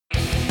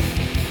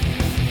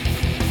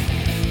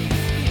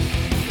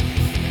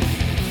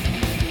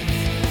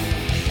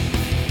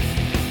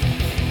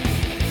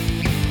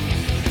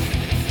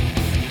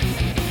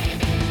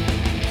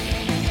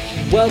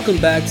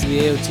Welcome back to the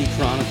AoT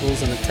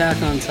Chronicles, an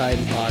Attack on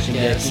Titan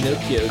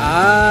podcast.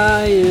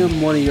 I am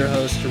one of your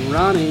hosts,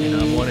 Ronnie.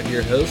 And I'm one of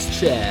your hosts,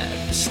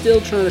 Chad.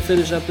 Still trying to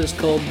finish up this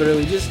cold brew.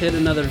 We just hit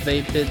another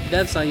vape pit.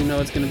 That's how you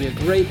know it's going to be a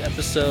great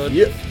episode.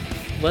 Yep.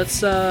 Let's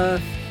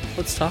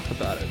talk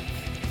about it.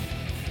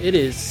 It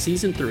is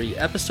Season 3,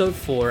 Episode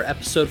 4,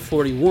 Episode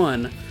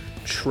 41,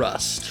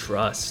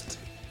 Trust.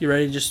 You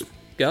ready to just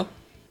go?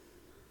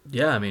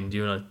 Yeah, I mean, do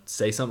you want to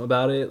say something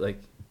about it? I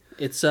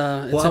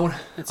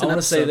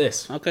want to say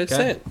this. Okay,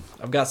 say it.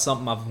 I've got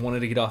something I've wanted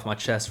to get off my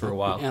chest for a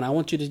while. And I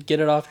want you to get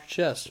it off your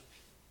chest.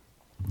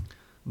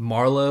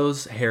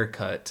 Marlo's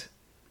haircut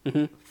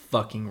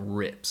fucking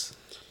rips.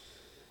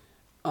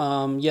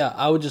 Yeah,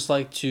 I would just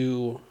like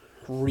to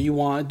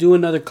do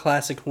another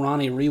classic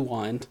Ronnie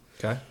rewind.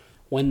 Okay.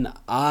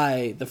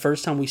 The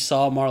first time we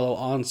saw Marlo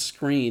on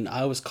screen,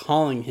 I was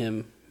calling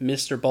him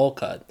Mr.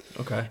 Bollcut.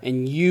 Okay.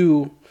 And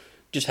you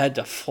just had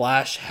to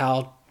flash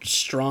how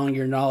strong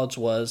your knowledge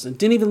was and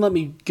didn't even let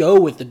me go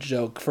with the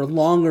joke for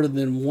longer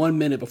than 1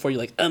 minute before you're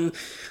like,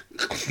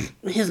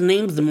 his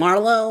name's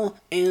Marlo,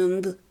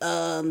 and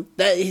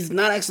that he's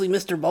not actually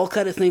Mr.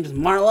 Bollcut, his name's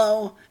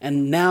Marlo.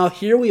 And now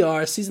here we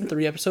are, Season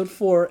 3, Episode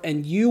 4,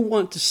 and you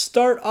want to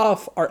start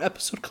off our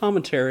episode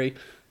commentary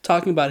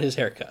talking about his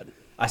haircut.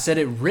 I said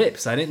it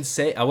rips. I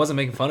wasn't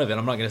making fun of it.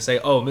 I'm not going to say,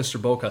 oh,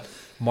 Mr. Bollcut.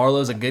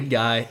 Marlo's a good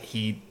guy.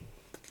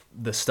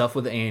 The stuff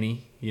with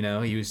Annie, he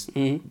was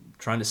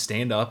trying to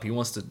stand up. He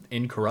wants to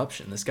end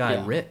corruption. This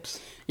guy rips.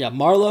 Yeah,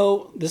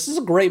 Marlo, this is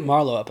a great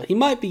Marlo episode. He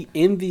might be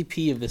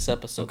MVP of this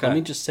episode. Okay. Let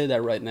me just say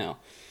that right now.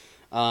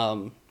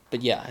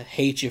 But yeah, I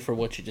hate you for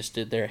what you just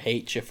did there.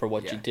 Hate you for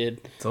what you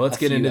did. So let's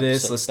get into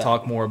this. Let's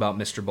talk more about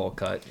Mr.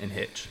 Bollcut and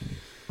Hitch.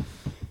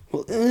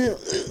 Well,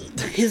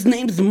 his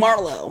name's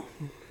Marlo.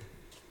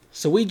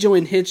 So we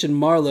join Hitch and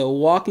Marlo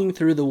walking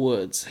through the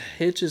woods.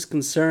 Hitch is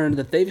concerned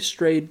that they've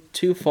strayed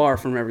too far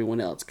from everyone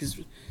else. Because,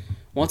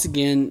 once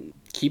again,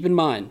 keep in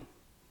mind,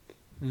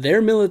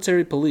 they're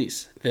military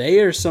police. They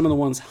are some of the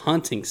ones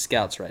hunting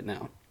scouts right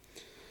now.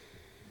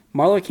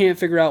 Marlo can't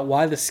figure out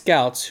why the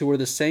scouts, who are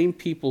the same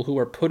people who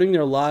are putting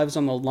their lives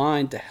on the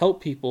line to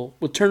help people,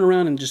 would turn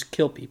around and just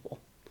kill people.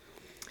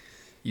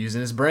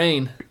 Using his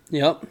brain.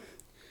 Yep.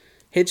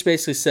 Hitch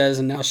basically says,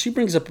 and now she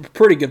brings up a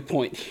pretty good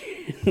point.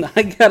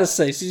 I gotta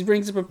say, she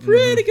brings up a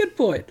pretty good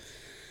point.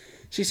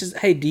 She says,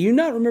 hey, do you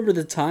not remember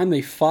the time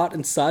they fought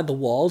inside the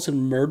walls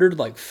and murdered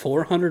like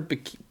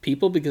 400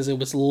 people because it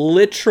was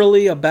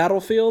literally a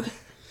battlefield?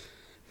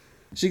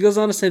 She goes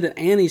on to say that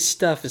Annie's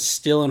stuff is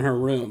still in her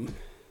room.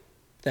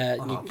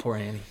 Poor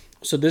Annie.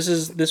 So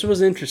this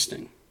was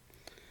interesting.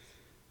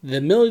 The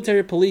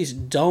military police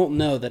don't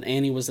know that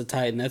Annie was the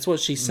Titan. That's what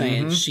she's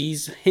saying.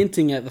 She's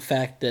hinting at the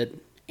fact that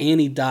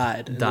Annie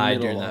died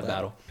during that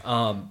battle.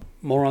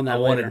 More on that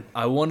later.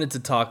 I wanted to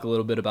talk a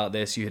little bit about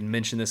this. You had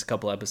mentioned this a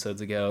couple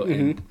episodes ago,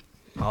 and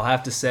I'll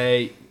have to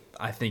say,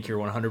 I think you're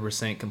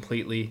 100%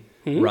 completely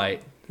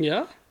right.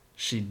 Yeah?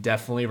 She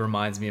definitely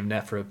reminds me of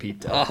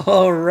Neferopita.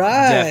 All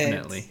right.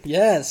 Definitely.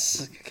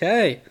 Yes.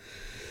 Okay.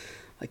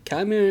 Like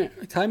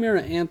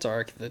Chimera Ant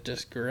arc, the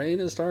just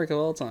greatest arc of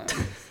all time.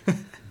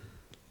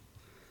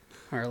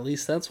 Or at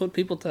least that's what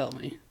people tell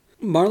me.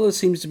 Marlo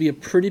seems to be a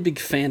pretty big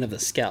fan of the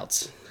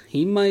scouts.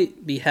 He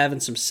might be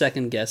having some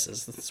second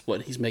guesses. That's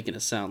what he's making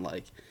it sound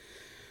like.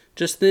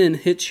 Just then,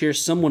 Hitch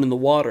hears someone in the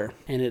water,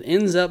 and it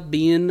ends up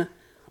being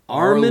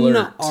Armin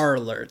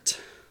Arlert.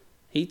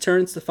 He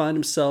turns to find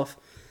himself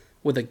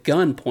with a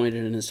gun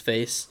pointed in his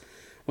face,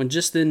 when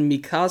just then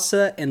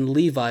Mikasa and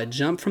Levi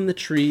jump from the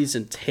trees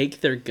and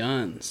take their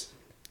guns.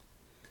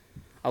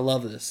 I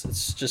love this.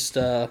 It's just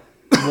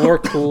more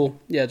cool.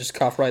 Yeah, just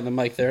cough right in the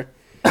mic there.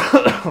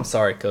 I'm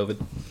sorry,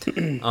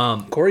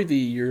 COVID. Corey V,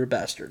 you're a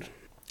bastard.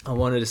 I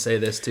wanted to say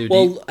this too.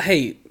 Well,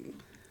 hey.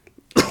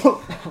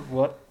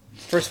 What?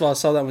 First of all, I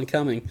saw that one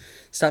coming.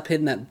 Stop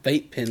hitting that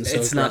vape pen so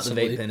It's not the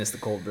aggressively. vape pen, it's the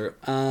cold brew.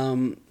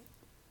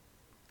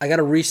 I got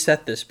to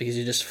reset this because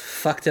you just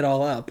fucked it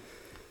all up.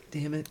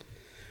 Damn it.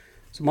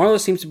 So Marlo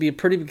seems to be a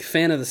pretty big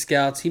fan of the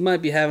scouts. He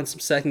might be having some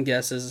second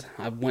guesses.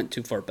 I went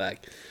too far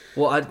back.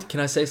 Well,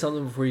 can I say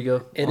something before you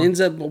go? It ends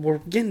up, we're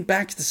getting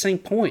back to the same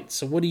point.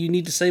 So what do you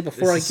need to say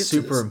before I get to this?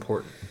 Super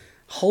important.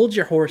 Hold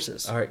your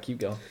horses. All right, keep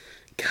going.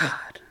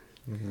 God.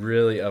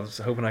 Really, I was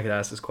hoping I could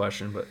ask this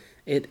question, but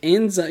it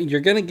ends up,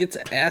 you're going to get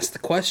to ask the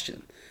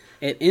question.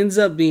 It ends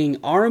up being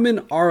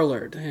Armin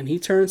Arlert, and he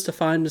turns to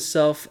find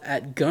himself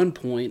at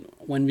gunpoint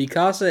when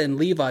Mikasa and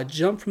Levi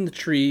jump from the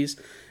trees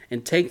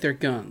and take their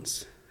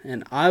guns.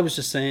 And I was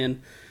just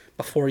saying,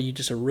 before you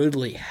just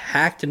rudely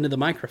hacked into the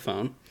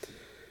microphone,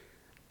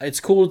 it's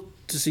cool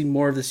to see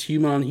more of this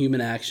human-on-human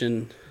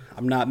action.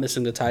 I'm not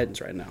missing the Titans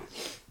right now.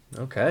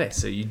 Okay,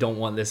 so you don't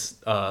want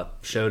this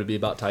show to be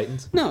about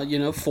Titans?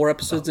 No, 4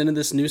 episodes into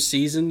this new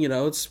season,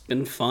 it's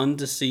been fun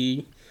to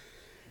see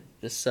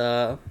this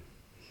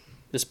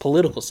this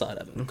political side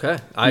of it. Okay,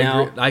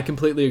 I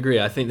completely agree.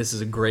 I think this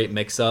is a great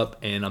mix-up,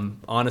 and I'm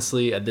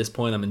honestly, at this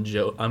point,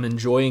 I'm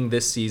enjoying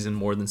this season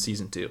more than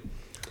season 2.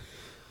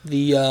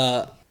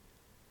 The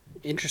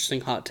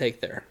interesting hot take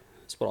there.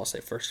 That's what I'll say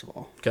first of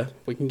all. Okay.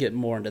 We can get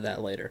more into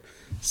that later.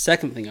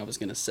 Second thing I was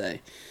going to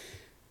say,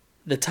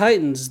 the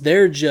Titans,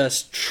 they're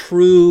just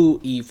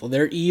true evil.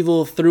 They're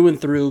evil through and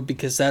through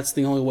because that's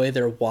the only way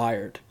they're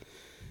wired.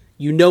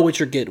 You know what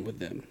you're getting with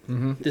them.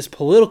 Mm-hmm. This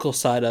political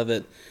side of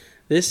it,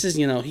 this is,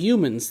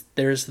 humans.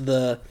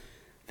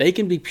 They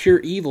can be pure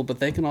evil,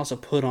 but they can also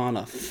put on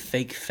a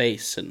fake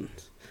face and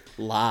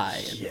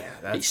lie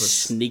and be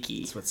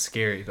sneaky. That's what's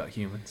scary about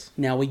humans.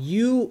 Now,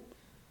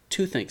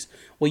 two things.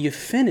 Will you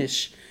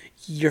finish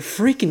your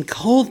freaking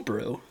cold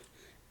brew,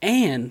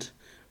 and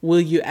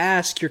will you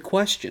ask your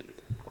question?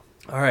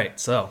 All right,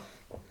 so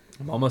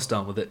I'm almost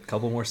done with it. A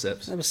couple more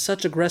sips. That was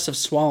such aggressive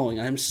swallowing.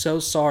 I'm so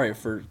sorry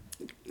for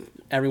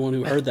everyone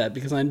who heard that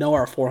because I know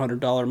our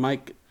 $400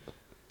 mic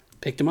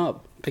picked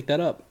that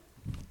up.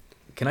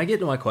 Can I get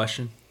to my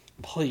question?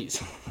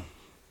 Please.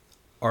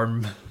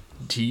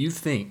 Do you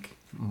think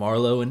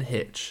Marlowe and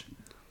Hitch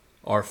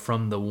are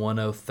from the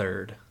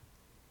 103rd?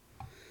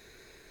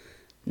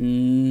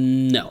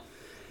 No.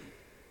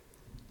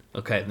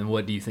 Okay, then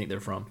what do you think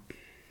they're from?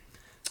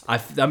 I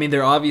mean, they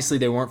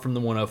weren't from the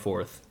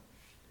 104th.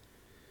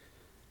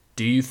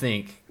 Do you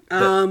think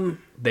that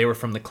they were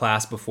from the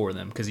class before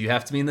them? Because you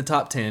have to be in the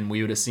top 10.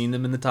 We would have seen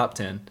them in the top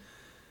 10.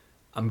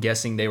 I'm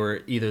guessing they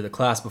were either the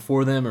class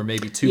before them or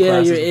maybe two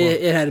classes before.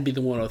 It had to be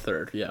the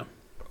 103rd, yeah.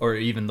 Or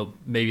even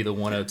maybe the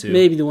 102.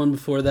 Maybe the one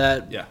before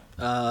that. Yeah.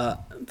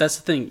 That's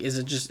the thing.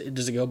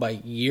 Does it go by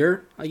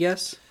year, I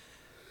guess?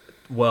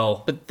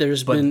 Well, but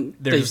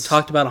they've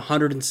talked about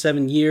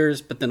 107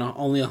 years, but then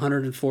only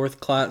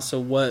 104th class. So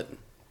what?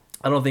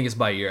 I don't think it's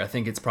by year. I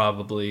think it's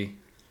probably,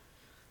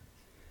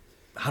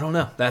 I don't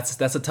know. That's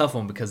a tough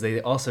one because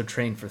they also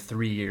trained for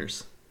 3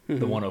 years.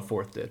 Mm-hmm. The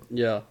 104th did.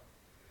 Yeah.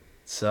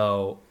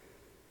 So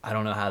I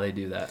don't know how they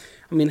do that.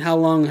 I mean, how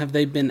long have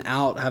they been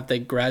out? Have they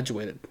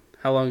graduated?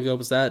 How long ago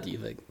was that, do you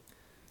think?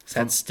 Is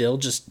that still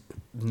just...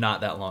 Not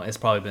that long. It's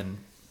probably been...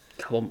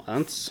 A couple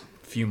months?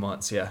 A few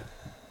months, yeah.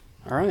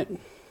 All right.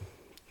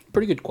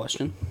 Pretty good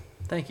question.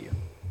 Thank you.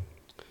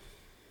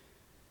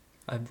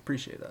 I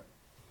appreciate that.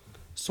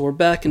 So we're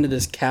back into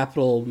this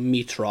capital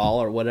metrol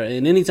or whatever.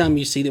 And anytime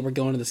you see that we're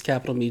going to this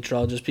capital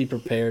metrol, just be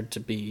prepared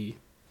to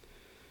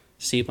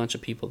see a bunch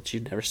of people that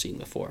you've never seen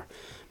before.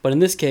 But in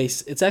this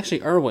case, it's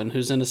actually Irwin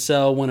who's in a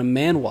cell when a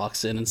man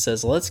walks in and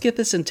says, "Let's get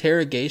this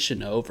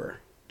interrogation over."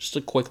 Just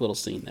a quick little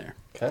scene there.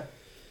 Okay.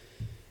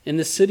 In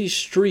the city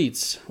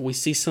streets, we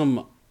see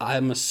some,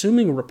 I'm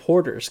assuming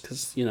reporters,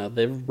 because,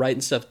 they're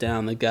writing stuff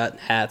down. They've got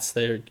hats.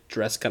 They're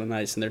dressed kind of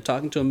nice. And they're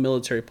talking to a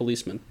military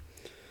policeman.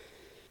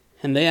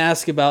 And they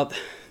ask about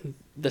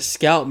the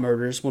Scout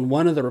murders when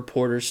one of the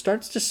reporters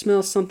starts to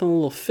smell something a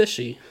little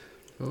fishy.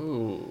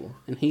 Ooh.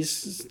 And he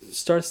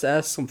starts to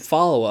ask some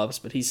follow-ups,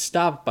 but he's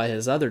stopped by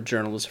his other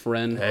journalist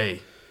friend.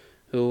 Hey.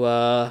 Who,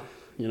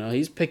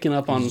 he's picking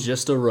up on... He's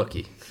just a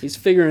rookie. He's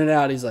figuring it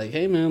out. He's like,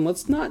 hey, man,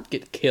 let's not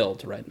get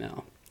killed right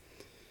now.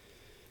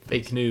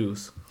 Fake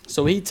news.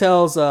 So he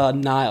tells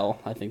Niall,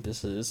 I think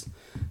this is,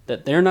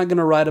 that they're not going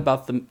to write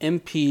about the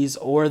MPs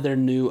or their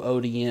new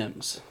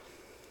ODMs.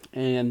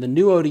 And the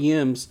new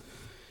ODMs,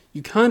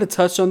 you kind of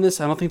touched on this.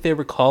 I don't think they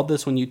recalled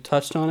this when you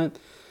touched on it,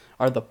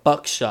 are the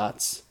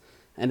buckshots.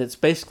 And it's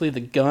basically the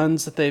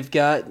guns that they've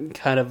got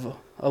kind of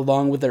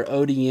along with their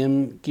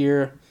ODM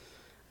gear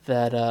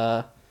that,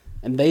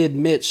 and they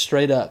admit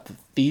straight up,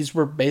 these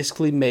were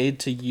basically made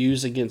to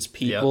use against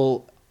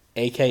people,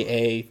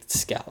 a.k.a.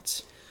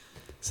 scouts.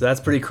 So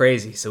that's pretty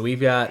crazy. So they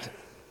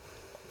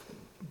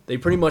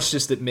pretty much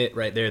just admit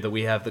right there that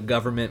we have the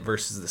government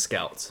versus the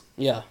scouts.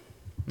 Yeah.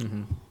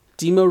 Mm-hmm.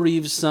 Demo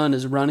Reeves' son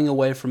is running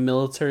away from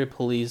military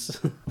police.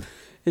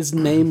 His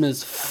name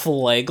is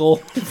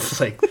Flagel.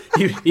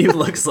 He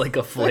looks like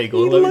a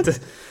Flagel.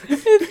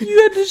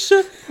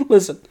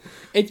 Listen,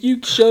 if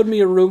you showed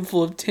me a room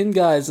full of 10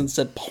 guys and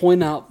said,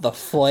 point out the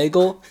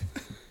Flagel,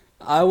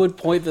 I would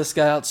point this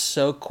guy out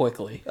so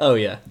quickly. Oh,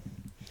 yeah.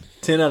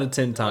 10 out of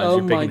 10 times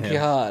you're picking him. Oh, my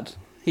God.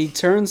 He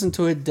turns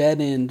into a dead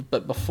end,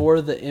 but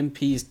before the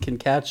MPs can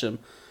catch him,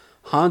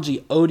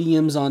 Hanji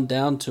ODMs on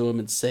down to him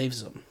and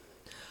saves him.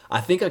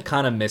 I think I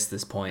kind of missed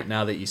this point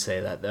now that you say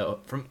that, though,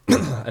 from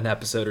an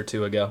episode or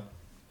two ago.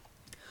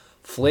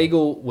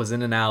 Flagel was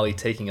in an alley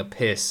taking a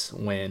piss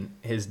when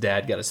his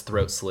dad got his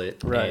throat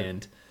slit. Right.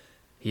 And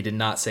he did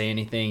not say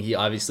anything. He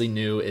obviously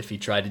knew if he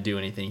tried to do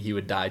anything, he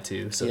would die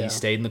too. So he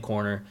stayed in the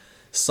corner,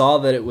 saw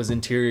that it was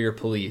interior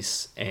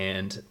police,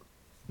 and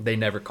they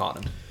never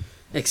caught him.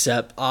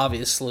 Except,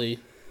 obviously,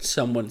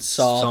 someone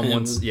saw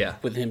him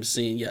with him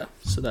seeing,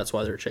 so that's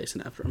why they're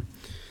chasing after him.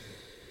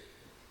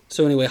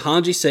 So anyway,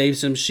 Hanji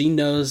saves him. She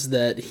knows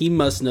that he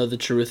must know the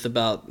truth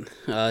about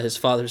his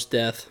father's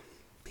death.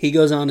 He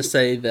goes on to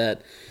say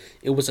that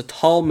it was a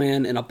tall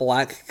man in a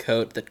black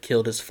coat that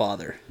killed his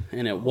father,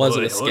 and it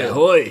wasn't a scout.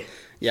 Hoi.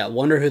 Yeah,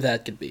 wonder who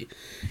that could be.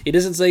 He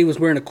doesn't say he was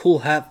wearing a cool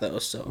hat, though,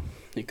 so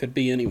it could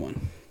be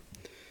anyone.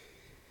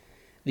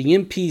 The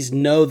MPs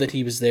know that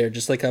he was there,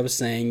 just like I was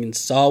saying, and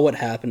saw what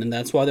happened, and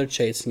that's why they're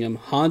chasing him.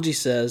 Hanji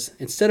says,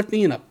 instead of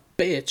being a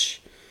bitch,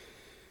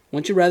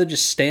 Wouldn't you rather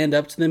just stand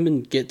up to them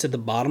and get to the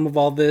bottom of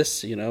all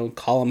this,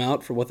 call them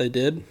out for what they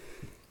did?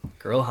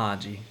 Girl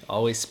Hanji,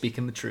 always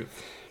speaking the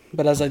truth.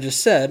 But as I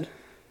just said,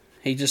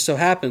 he just so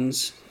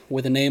happens,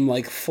 with a name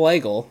like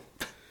Flagel,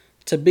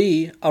 to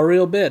be a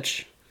real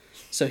bitch.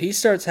 So he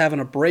starts having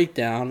a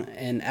breakdown,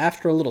 and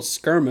after a little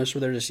skirmish where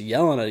they're just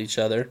yelling at each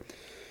other,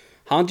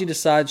 Hanji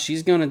decides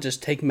she's going to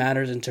just take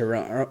matters into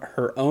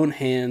her own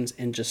hands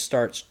and just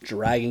starts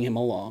dragging him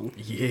along.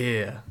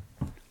 Yeah.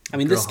 I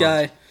mean, this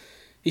guy,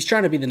 he's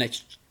trying to be the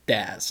next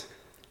Daz.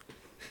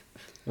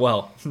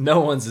 Well, no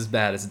one's as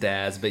bad as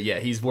Daz, but yeah,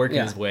 he's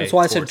working his way. That's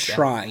why I said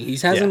trying. He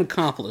hasn't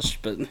accomplished,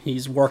 but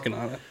he's working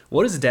on it.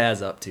 What is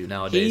Daz up to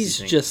nowadays?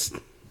 He's just...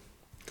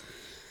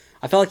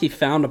 I felt like he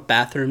found a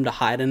bathroom to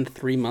hide in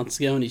 3 months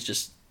ago, and he's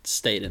just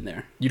stayed in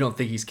there. You don't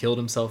think he's killed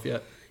himself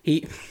yet?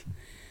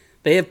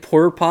 They have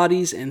porta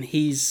potties, and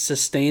he's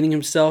sustaining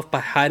himself by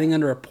hiding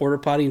under a porta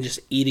potty and just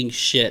eating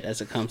shit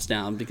as it comes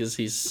down because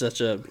he's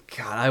such a...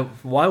 God,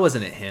 why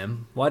wasn't it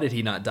him? Why did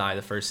he not die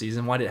the first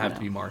season? Why did it have to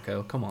be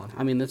Marco? Come on.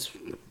 I mean,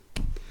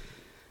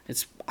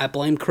 I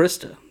blame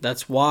Krista.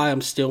 That's why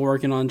I'm still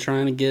working on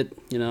trying to get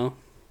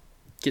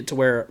to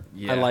where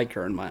I like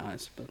her in my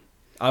eyes. But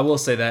I will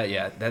say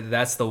that,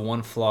 that's the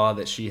one flaw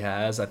that she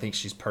has. I think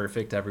she's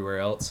perfect everywhere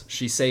else.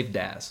 She saved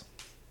Daz.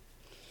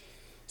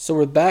 So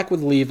we're back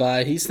with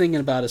Levi. He's thinking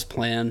about his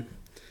plan.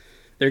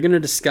 They're going to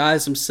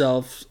disguise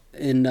himself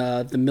in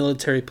the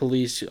military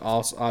police,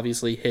 also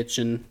obviously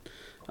hitching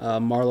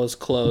Marlo's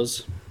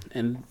clothes,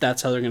 and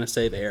that's how they're going to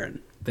save Aaron.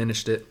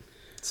 Finished it.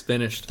 It's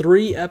finished.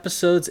 3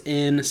 episodes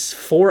in,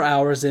 4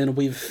 hours in.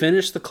 We've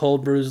finished the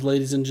cold brews,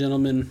 ladies and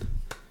gentlemen.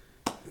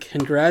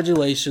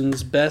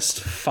 Congratulations. Best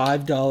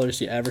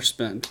 $5 you ever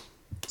spent.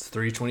 It's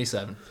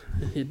 $3.27.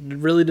 It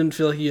really didn't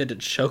feel like you had to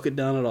choke it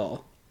down at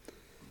all.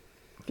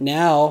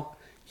 Now...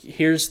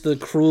 Here's the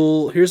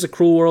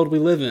cruel world we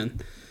live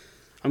in.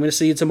 I'm going to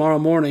see you tomorrow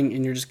morning,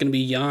 and you're just going to be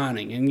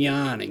yawning and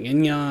yawning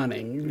and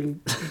yawning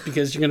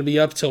because you're going to be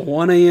up till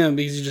 1 a.m.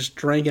 because you just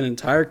drank an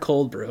entire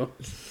cold brew.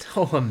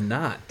 No, I'm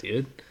not,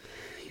 dude.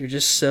 You're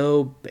just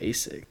so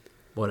basic.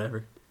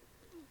 Whatever.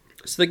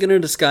 So they're going to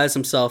disguise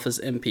themselves as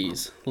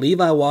MPs.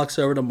 Levi walks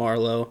over to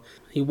Marlo.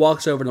 He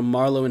walks over to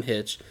Marlo and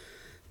Hitch,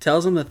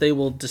 tells them that they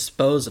will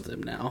dispose of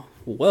them now.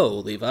 Whoa,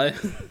 Levi.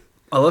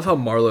 I love how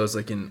Marlo's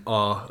like in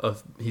awe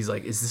of. He's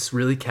like, "Is this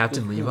really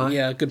Captain Levi?"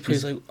 Yeah, good.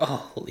 He's like,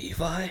 "Oh,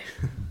 Levi."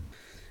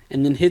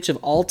 And then Hitch of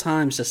all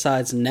times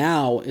decides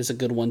now is a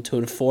good one to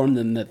inform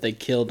them that they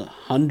killed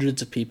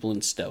hundreds of people in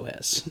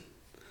Stohess.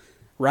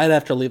 Right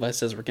after Levi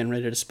says, "We're getting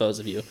ready to dispose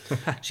of you,"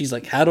 she's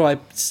like, "How do I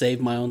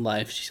save my own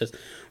life?" She says,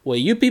 "Well,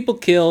 you people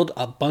killed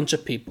a bunch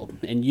of people,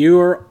 and you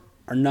are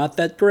not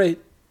that great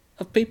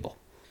of people."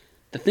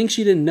 The thing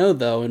she didn't know,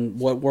 though, and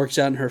what works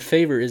out in her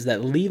favor, is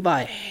that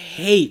Levi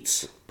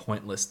hates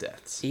pointless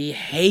deaths. He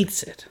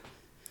hates it.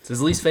 It's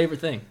his least favorite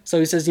thing. So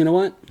he says, "You know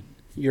what?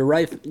 You're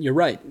right. You're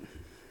right."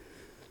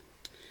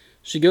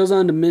 She goes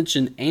on to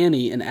mention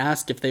Annie and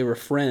ask if they were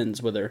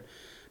friends with her,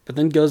 but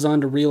then goes on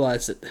to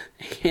realize that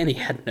Annie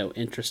had no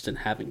interest in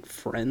having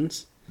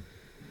friends.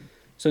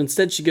 So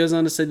instead she goes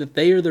on to say that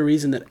they are the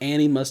reason that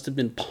Annie must have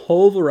been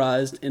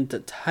pulverized into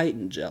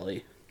Titan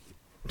jelly.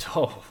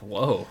 Oh,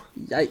 whoa.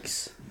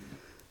 Yikes.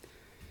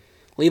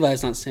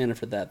 Levi's not standing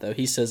for that, though.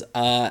 He says,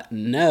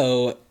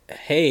 no,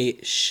 hey,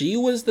 she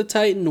was the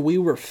Titan we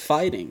were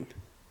fighting.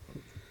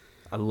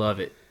 I love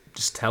it.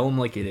 Just tell him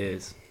like it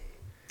is.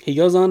 He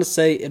goes on to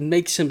say it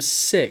makes him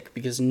sick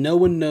because no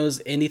one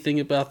knows anything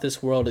about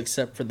this world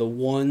except for the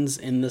ones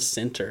in the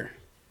center.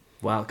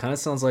 Wow, it kind of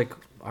sounds like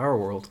our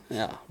world.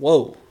 Yeah,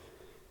 whoa.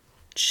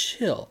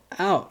 Chill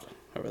out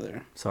over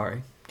there.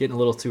 Sorry, getting a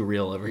little too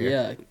real over here.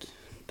 Yeah,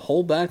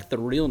 pull back the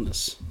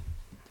realness.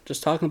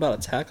 Just talking about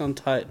Attack on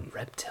Titan.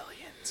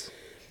 Reptilians.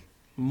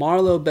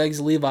 Marlo begs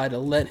Levi to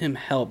let him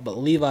help, but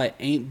Levi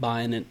ain't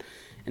buying it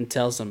and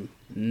tells him,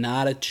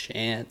 not a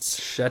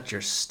chance. Shut your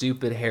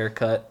stupid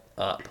haircut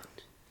up.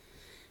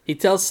 He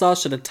tells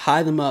Sasha to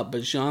tie them up,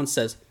 but Jean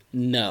says,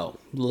 no,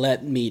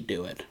 let me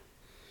do it.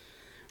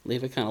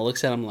 Levi kind of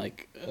looks at him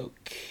like,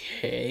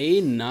 okay,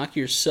 knock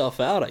yourself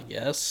out, I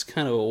guess.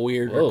 Kind of a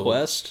weird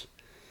request.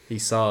 He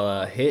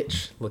saw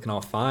Hitch looking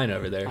all fine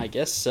over there. I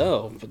guess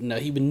so, but no,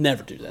 he would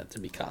never do that to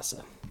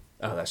Mikasa.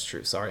 Oh, that's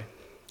true. Sorry.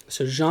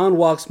 So Jean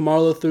walks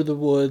Marlo through the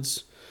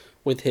woods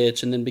with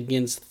Hitch and then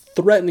begins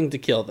threatening to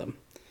kill them.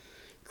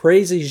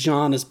 Crazy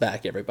Jean is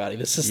back, everybody.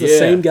 This is the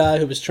same guy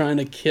who was trying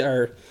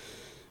to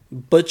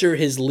butcher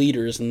his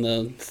leaders in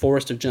the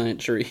forest of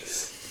giant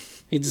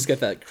trees. He just got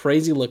that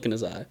crazy look in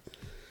his eye.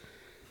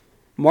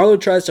 Marlo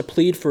tries to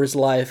plead for his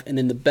life, and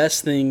in the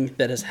best thing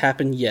that has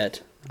happened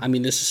yet, I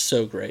mean, this is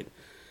so great.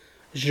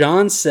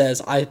 Jean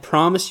says, I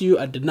promise you,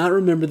 I did not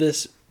remember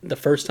this the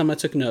first time I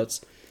took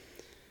notes,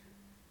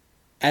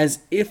 as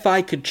if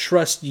I could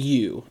trust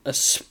you,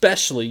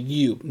 especially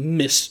you,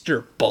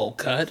 Mr.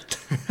 Bulkhead.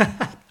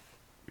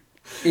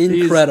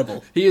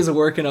 Incredible. He is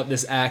working up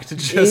this act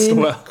just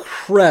well.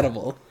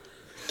 Incredible.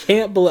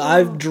 Can't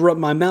believe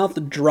my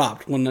mouth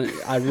dropped when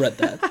I read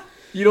that.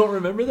 You don't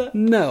remember that?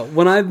 No.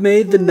 When I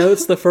made the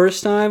notes the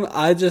first time,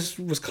 I just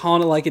was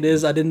calling it like it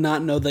is. I did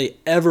not know they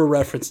ever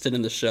referenced it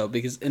in the show,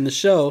 because in the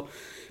show,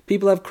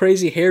 people have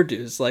crazy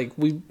hairdos. Like,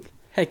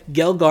 heck,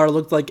 Gelgar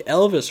looked like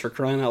Elvis, for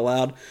crying out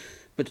loud.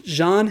 But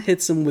Jean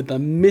hits him with a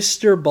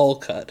Mr. Bowl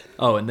cut.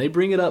 Oh, and they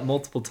bring it up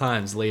multiple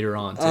times later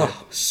on, too.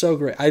 Oh, so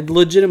great. I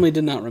legitimately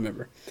did not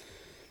remember.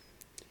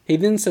 He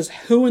then says,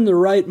 who in the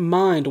right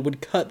mind would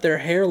cut their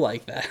hair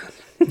like that?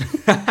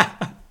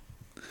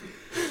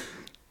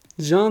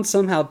 Jean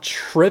somehow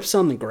trips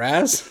on the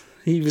grass.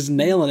 He was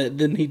nailing it,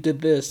 then he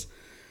did this.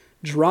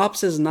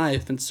 Drops his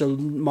knife, and so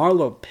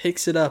Marlowe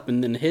picks it up,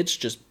 and then Hitch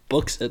just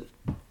books it.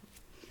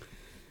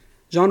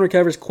 Jean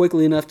recovers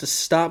quickly enough to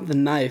stop the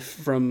knife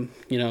from,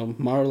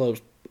 Marlowe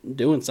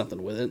doing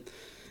something with it,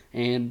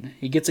 and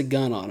he gets a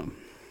gun on him.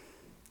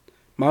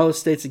 Marlowe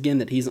states again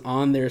that he's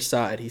on their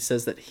side. He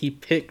says that he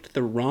picked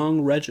the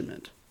wrong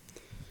regiment.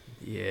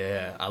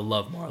 Yeah, I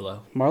love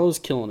Marlowe. Marlowe's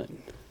killing it.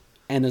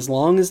 And as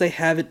long as they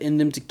have it in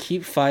them to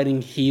keep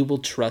fighting, he will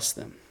trust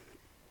them.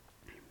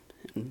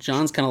 And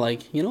John's kind of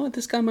like, you know what,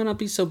 this guy might not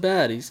be so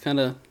bad. He's kind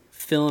of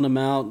filling him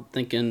out,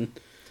 thinking...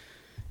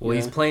 Well,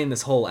 he's playing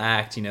this whole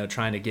act,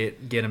 trying to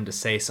get him to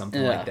say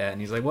something like that. And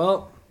he's like,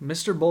 well,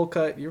 Mr.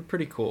 Bullcut, you're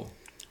pretty cool.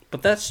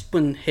 But that's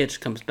when Hitch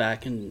comes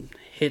back and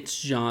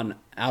hits John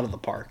out of the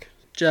park.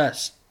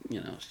 Just,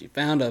 she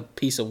found a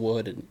piece of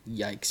wood and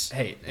yikes.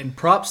 Hey, and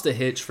props to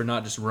Hitch for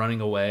not just running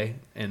away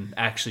and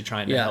actually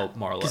trying to help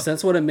Marlowe. Because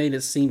that's what it made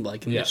it seem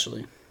like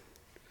initially. Yeah.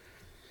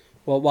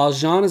 Well, while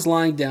Jean is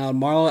lying down,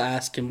 Marlowe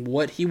asks him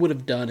what he would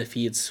have done if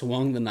he had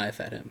swung the knife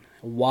at him.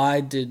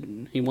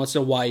 He wants to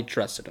know why he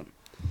trusted him.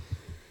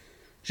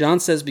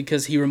 Jean says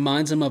because he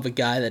reminds him of a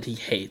guy that he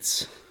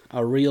hates.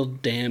 A real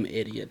damn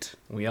idiot.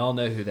 We all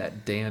know who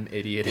that damn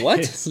idiot is.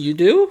 What? You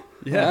do?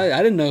 Yeah.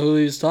 I didn't know who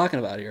he was talking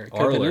about here.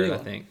 Arler, I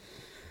think.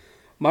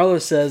 Marlowe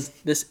says,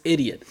 this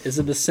idiot, is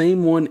it the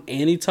same one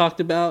Annie talked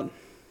about?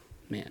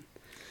 Man,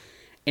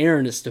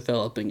 Aaron is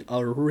developing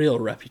a real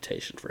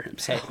reputation for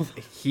himself.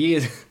 He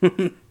is...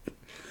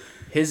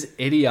 His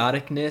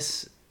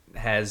idioticness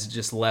has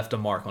just left a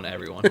mark on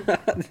everyone.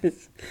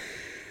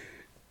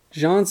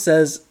 Jean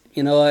says...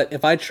 You know what?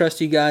 If I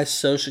trust you guys,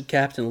 so should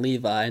Captain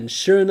Levi. And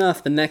sure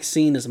enough, the next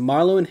scene is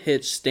Marlowe and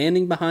Hitch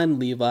standing behind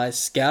Levi,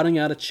 scouting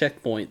out a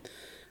checkpoint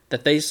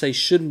that they say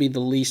should be the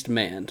least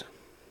manned.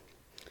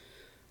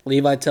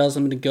 Levi tells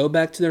them to go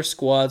back to their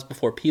squads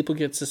before people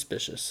get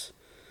suspicious.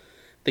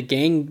 The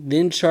gang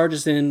then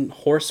charges in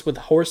with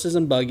horses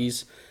and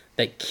buggies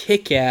that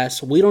kick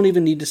ass. We don't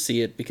even need to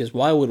see it, because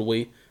why would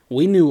we?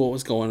 We knew what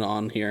was going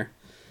on here.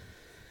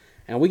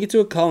 And we get to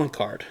a calling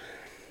card.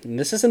 And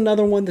this is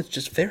another one that's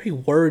just very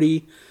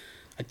wordy.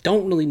 I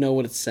don't really know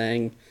what it's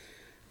saying.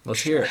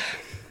 Let's hear it.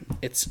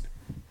 It's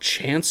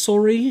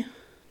chancellery?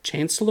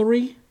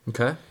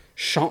 Okay.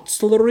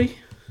 Chancellery?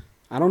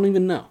 I don't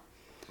even know.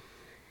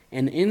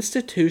 An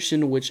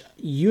institution which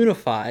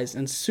unifies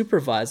and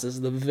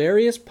supervises the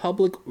various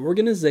public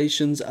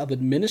organizations of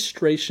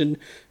administration,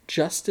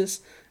 justice,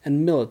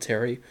 and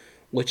military,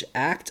 which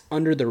act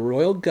under the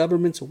royal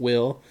government's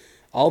will.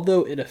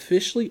 Although it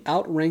officially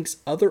outranks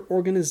other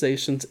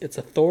organizations, its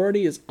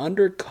authority is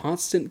under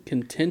constant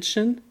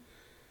contention.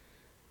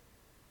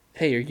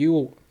 Hey, are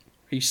you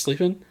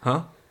sleeping?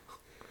 Huh?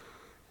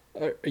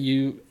 Are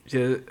you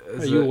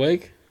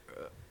awake?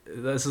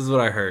 This is what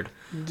I heard.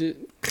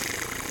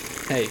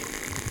 Hey,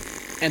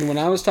 and when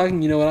I was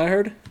talking, you know what I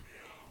heard?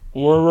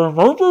 What's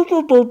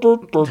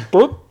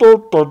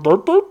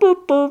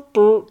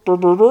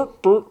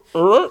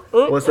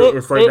it?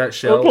 It's like that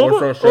show.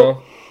 What's that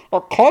show? A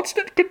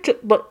constant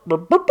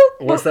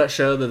What's that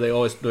show that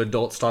the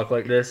adults talk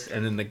like this,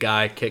 and then the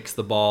guy kicks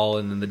the ball,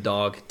 and then the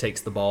dog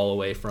takes the ball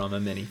away from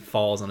him, and he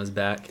falls on his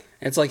back?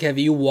 It's like, have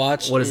you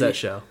watched... What is that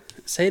show?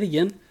 Say it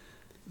again.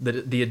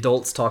 The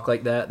adults talk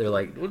like that. They're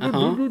like,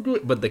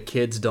 but the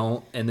kids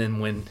don't. And then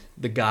when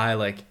the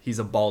guy, he's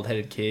a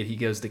bald-headed kid, he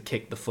goes to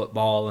kick the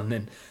football, and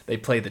then they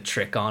play the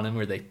trick on him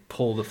where they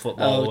pull the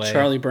football away.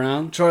 Charlie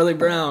Brown? Charlie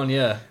Brown,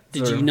 yeah.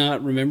 Did you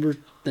not remember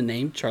the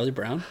name Charlie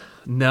Brown?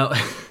 No.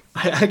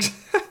 I actually...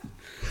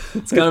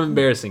 It's kind of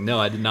embarrassing. No,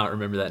 I did not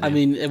remember that name. I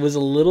mean, it was a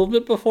little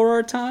bit before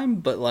our time,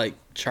 but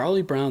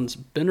Charlie Brown's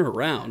been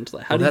around.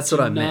 That's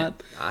what I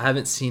meant. I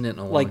haven't seen it in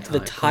a long time.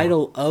 The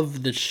title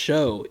of the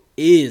show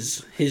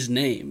is his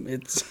name.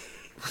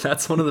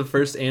 That's one of the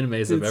first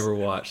animes I've ever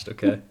watched.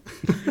 Okay.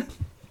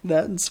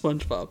 That and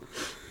SpongeBob.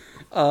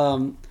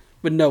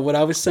 But no, what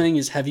I was saying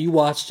is, have you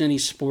watched any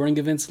sporting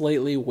events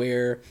lately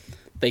where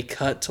they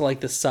cut to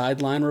the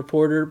sideline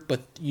reporter,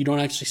 but you don't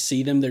actually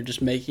see them? They're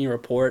just making a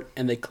report,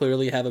 and they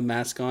clearly have a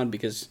mask on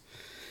because,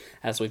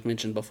 as we've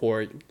mentioned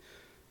before,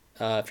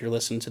 if you're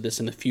listening to this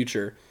in the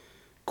future,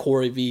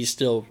 Corey V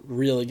still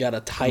really got a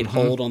tight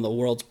hold on the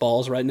world's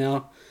balls right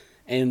now,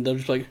 and they're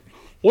just like,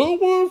 what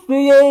was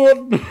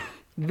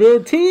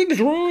the team's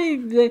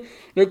really,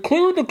 they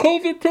cleared the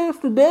COVID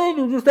test today,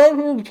 they're just out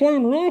here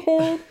playing real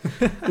hard.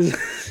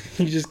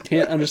 You just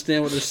can't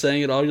understand what they're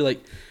saying at all. You're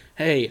like,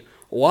 hey,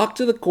 Walk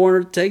to the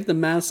corner, take the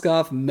mask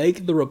off,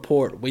 make the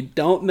report. We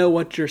don't know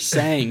what you're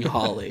saying,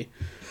 Holly.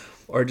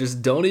 Or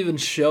just don't even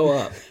show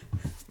up.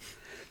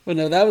 But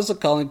no, that was a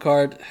calling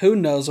card. Who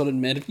knows what it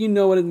meant? If you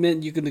know what it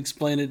meant, you can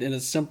explain it in a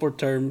simpler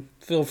term.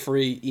 Feel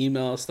free.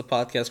 Email us,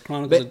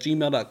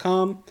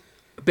 thepodcastchronicles@gmail.com.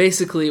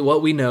 Basically,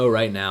 what we know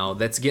right now,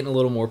 that's getting a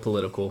little more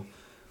political.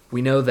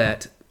 We know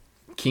that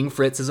King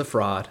Fritz is a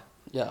fraud.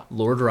 Yeah.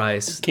 Lord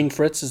Rice. King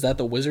Fritz, is that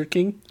the Wizard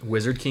King?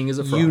 Wizard King is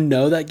a fraud. You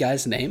know that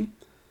guy's name?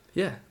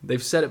 Yeah,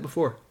 they've said it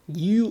before.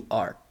 You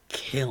are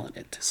killing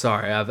it.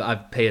 Sorry,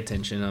 I've pay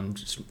attention.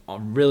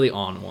 I'm really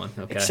on one.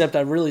 Okay. Except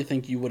I really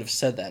think you would have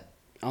said that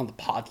on the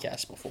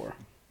podcast before.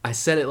 I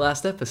said it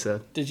last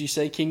episode. Did you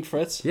say King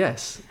Fritz?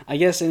 Yes. I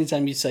guess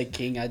anytime you say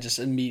king, I just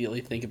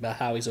immediately think about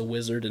how he's a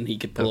wizard and he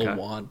could pull a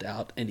wand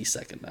out any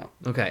second now.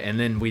 Okay, and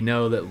then we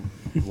know that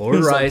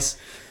Lord Rice,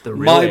 the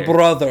real my heir.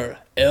 brother,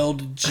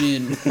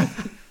 Elgin.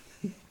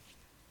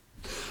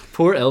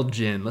 Poor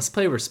Elgin. Let's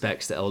pay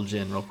respects to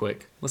Elgin real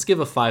quick. Let's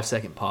give a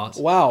 5-second pause.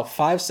 Wow,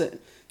 5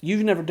 seconds.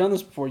 You've never done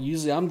this before.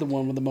 Usually I'm the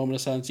one with the moment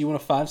of silence. You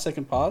want a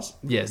 5-second pause?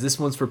 Yes, this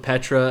one's for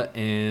Petra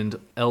and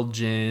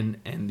Elgin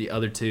and the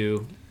other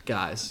two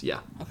guys. Yeah.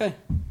 Okay.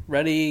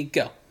 Ready,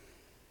 go.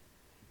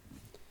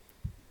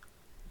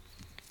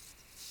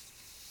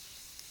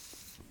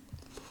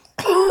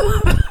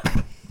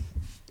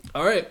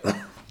 All right.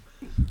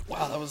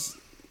 Wow, that was...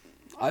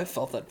 I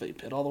felt that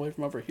vape hit all the way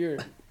from over here.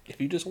 If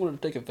you just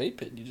wanted to take a vape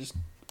hit, you just...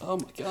 Oh,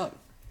 my God.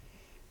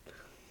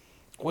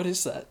 What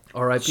is that?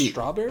 R.I.P.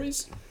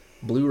 Strawberries?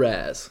 Blue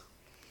Raz.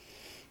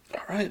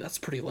 All right, that's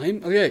pretty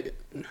lame. Okay,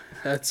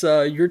 that's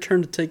your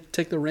turn to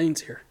take the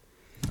reins here.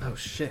 Oh,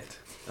 shit.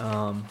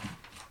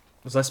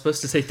 Was I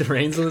supposed to take the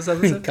reins on this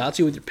episode? Caught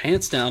you with your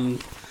pants down.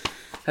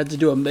 Had to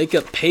do a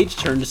makeup page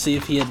turn to see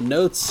if he had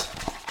notes.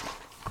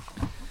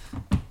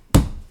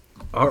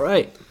 All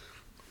right.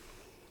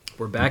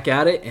 We're back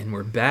at it, and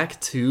we're back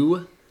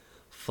to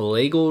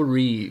Flagle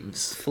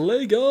Reeves.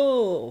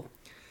 Flagle!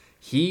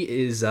 He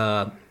is,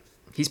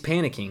 he's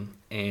panicking,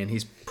 and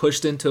he's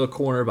pushed into a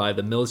corner by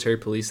the military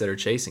police that are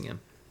chasing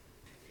him.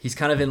 He's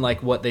kind of in,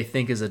 like, what they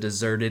think is a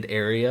deserted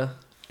area,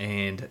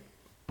 and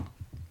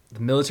the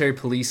military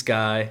police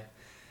guy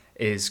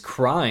is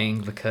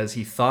crying because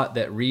he thought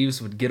that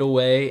Reeves would get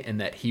away and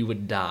that he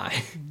would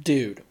die.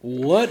 Dude,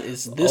 what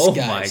is this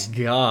guy's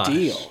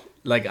deal?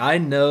 Like, I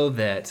know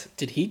that...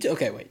 Did he...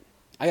 Okay, wait.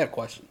 I got a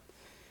question.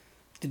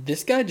 Did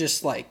this guy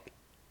just, like,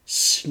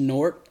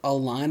 snort a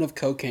line of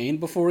cocaine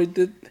before he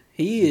did...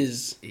 He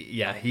is...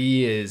 Yeah,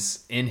 he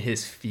is in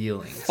his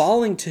feelings.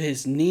 Falling to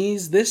his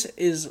knees. This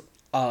is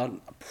a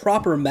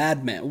proper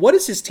madman. What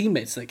is his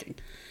teammates thinking?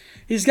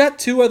 He's got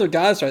two other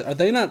guys. Are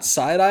they not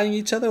side-eyeing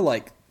each other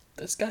like,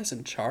 this guy's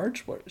in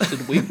charge? What,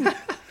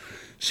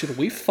 should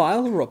we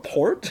file a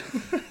report?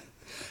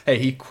 Hey,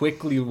 he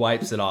quickly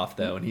wipes it off,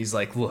 though, and he's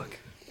like, look,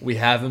 we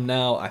have him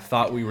now. I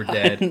thought we were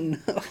dead.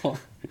 No.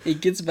 He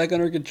gets back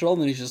under control,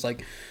 and then he's just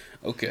like,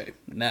 okay,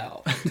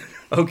 now.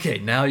 Okay,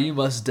 now you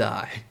must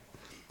die.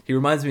 He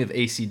reminds me of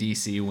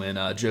AC/DC when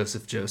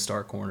Joseph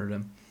Joestar cornered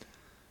him.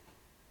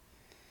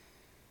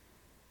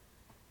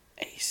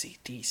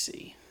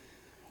 AC/DC.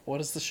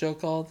 What is the show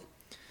called?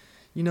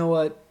 You know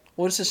what?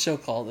 What is this show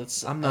called?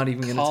 I'm not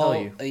even going to tell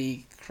you.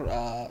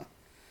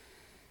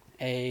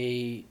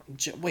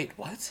 Wait,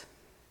 what?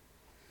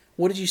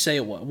 What did you say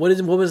it was?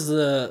 What was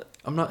the...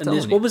 I'm not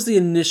telling you. What was the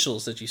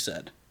initials that you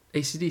said?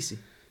 AC/DC.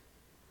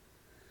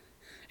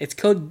 It's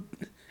called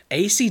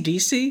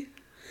AC/DC?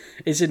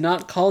 Is it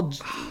not called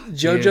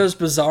JoJo's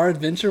Bizarre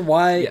Adventure?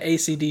 Why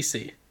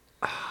AC/DC?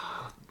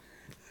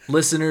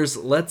 Listeners,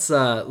 let's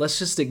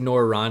just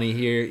ignore Ronnie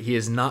here. He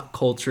is not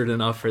cultured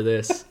enough for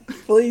this.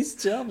 Please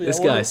tell me. This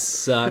guy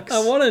sucks.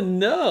 I want to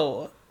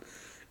know.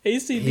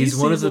 AC/DC. He's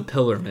one of the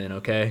Pillarmen,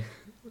 okay?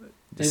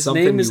 His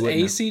name is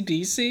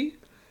AC/DC?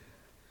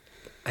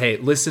 Hey,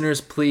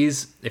 listeners,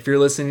 please, if you're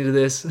listening to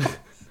this,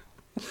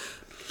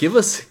 give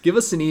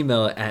us an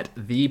email at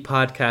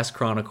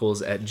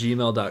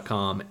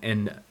thepodcastchronicles@gmail.com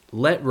and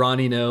let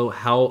Ronnie know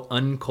how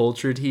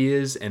uncultured he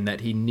is and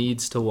that he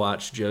needs to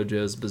watch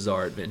JoJo's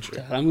Bizarre Adventure.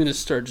 God, I'm going to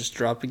start just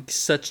dropping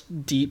such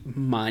deep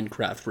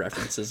Minecraft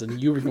references,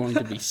 and you are going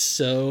to be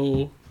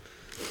so...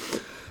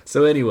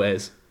 So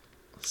anyways,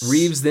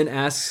 Reeves then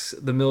asks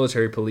the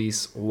military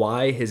police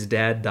why his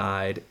dad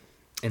died,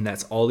 and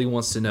that's all he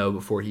wants to know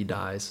before he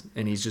dies,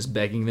 and he's just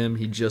begging them.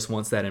 He just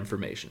wants that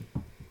information.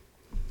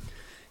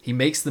 He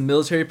makes the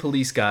military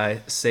police guy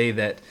say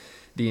that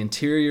the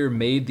interior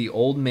made the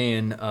old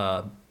man...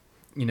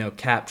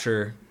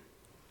 capture,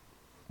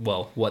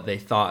 well, what they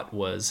thought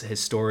was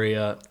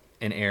Historia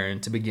and Aaron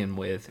to begin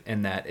with,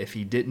 and that if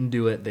he didn't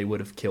do it, they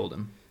would have killed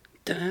him.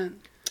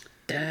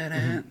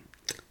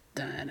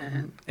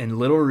 And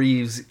Little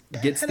Reeves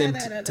gets them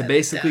to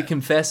basically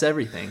confess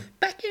everything.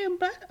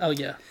 Oh,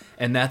 yeah.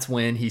 And that's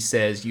when he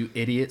says, you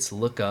idiots,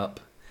 look up.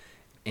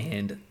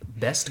 And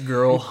best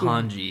girl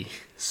Hanji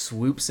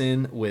swoops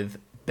in with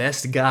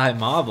best guy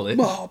Moblet.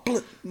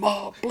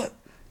 Moblet.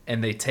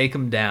 And they take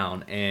him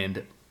down,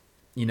 and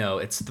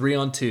it's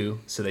 3-on-2,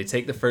 so they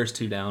take the first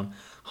 2 down.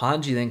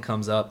 Hanji then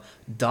comes up,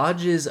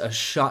 dodges a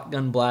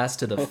shotgun blast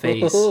to the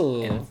face,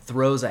 and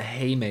throws a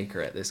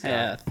haymaker at this guy.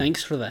 Yeah,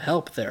 thanks for the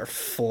help there,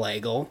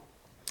 Flagel.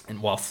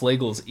 And while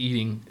Flagel's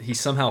eating, he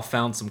somehow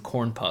found some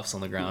corn puffs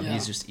on the ground. Yeah.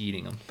 He's just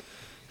eating them.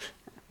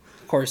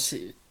 Of course,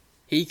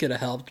 he could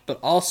have helped, but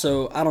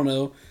also, I don't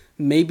know,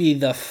 maybe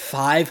the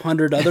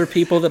 500 other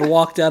people that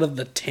walked out of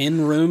the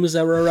 10 rooms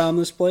that were around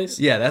this place?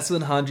 Yeah, that's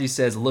when Hanji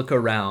says, look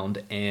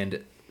around,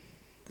 and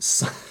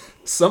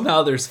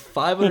somehow there's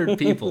 500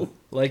 people,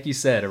 like you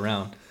said,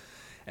 around.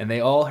 And they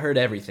all heard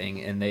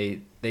everything, and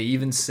they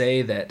even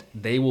say that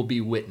they will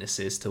be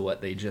witnesses to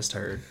what they just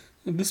heard.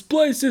 This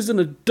place isn't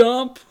a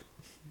dump.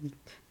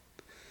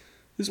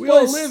 We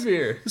all live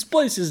here. This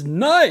place is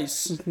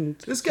nice.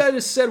 This guy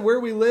just said where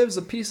we live is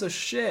a piece of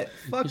shit.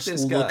 Fuck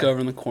this guy. Look over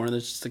in the corner.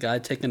 There's just a guy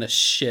taking a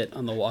shit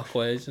on the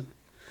walkways.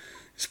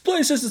 This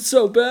place isn't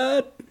so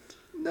bad.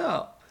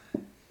 No.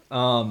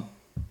 Yeah,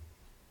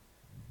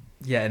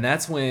 and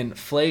that's when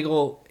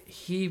Flagel,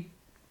 he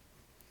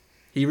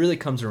really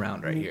comes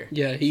around right here.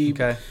 Yeah, he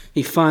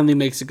finally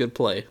makes a good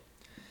play.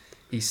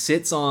 He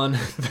sits on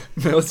the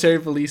military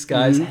police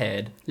guy's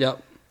head.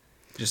 Yep.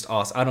 Just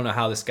awesome. I don't know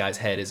how this guy's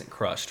head isn't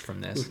crushed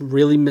from this.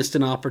 Really missed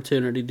an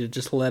opportunity to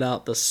just let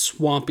out the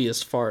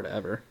swampiest fart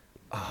ever.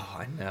 Oh,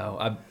 I know.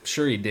 I'm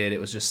sure he did. It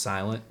was just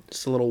silent.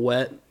 Just a little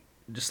wet.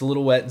 Just a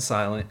little wet and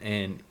silent.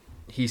 And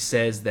he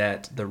says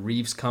that the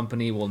Reeves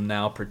Company will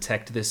now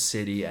protect this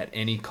city at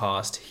any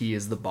cost. He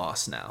is the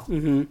boss now.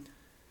 Mm-hmm.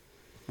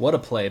 What a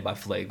play by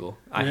Flagel.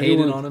 I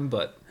hated on him,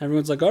 but...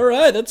 Everyone's like, all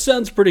right, that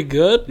sounds pretty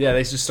good. Yeah,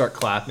 they just start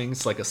clapping.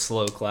 It's like a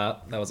slow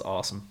clap. That was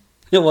awesome.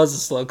 It was a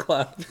slow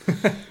clap.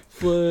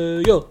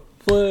 Flagel,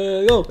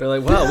 Flagel. They're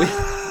like, wow,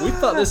 we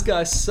thought this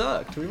guy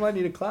sucked. We might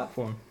need a clap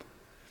for him.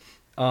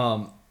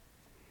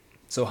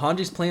 So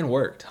Hanji's plan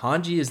worked.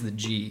 Hanji is the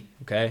G,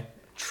 okay?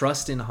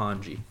 Trust in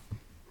Hanji.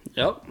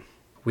 Yep.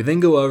 We then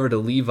go over to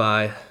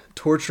Levi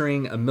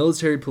torturing a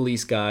military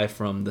police guy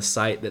from the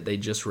site that they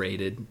just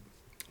raided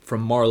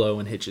from Marlowe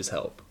and Hitch's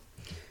help.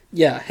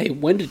 Yeah, hey,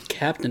 when did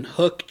Captain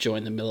Hook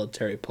join the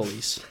military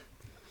police?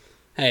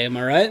 Hey, am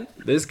I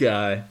right? This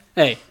guy...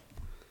 Hey.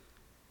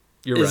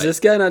 You're right. Is this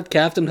guy not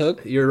Captain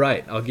Hook? You're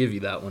right. I'll give you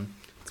that one.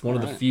 It's one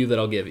of the few that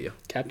I'll give you.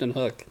 Captain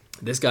Hook.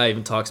 This guy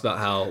even talks about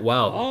how,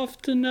 wow.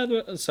 Often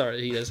never...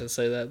 Sorry, he doesn't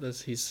say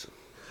that.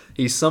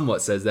 He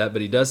somewhat says that,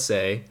 but he does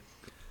say,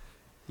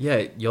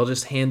 yeah, y'all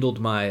just handled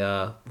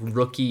my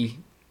rookie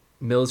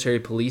military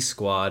police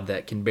squad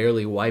that can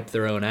barely wipe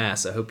their own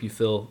ass. I hope you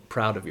feel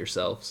proud of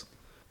yourselves.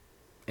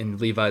 And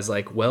Levi's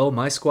like, well,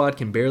 my squad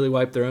can barely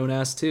wipe their own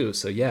ass too.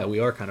 So yeah, we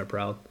are kind of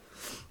proud.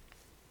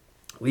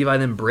 Levi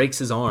then breaks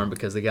his arm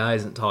because the guy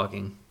isn't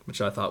talking,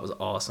 which I thought was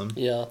awesome.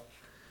 Yeah.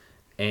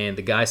 And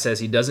the guy says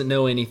he doesn't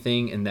know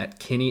anything and that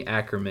Kenny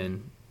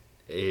Ackerman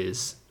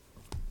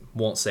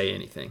won't say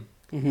anything.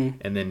 Mm-hmm.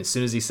 And then as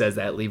soon as he says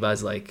that,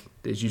 Levi's like,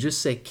 did you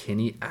just say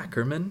Kenny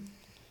Ackerman?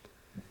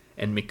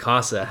 And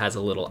Mikasa has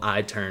a little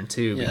eye turn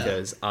too,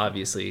 because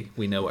obviously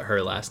we know what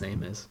her last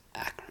name is.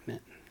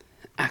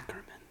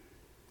 Ackerman.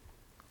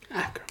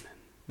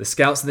 The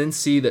scouts then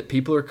see that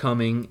people are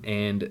coming,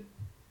 and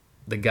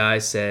the guy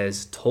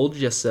says, told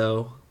you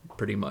so,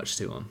 pretty much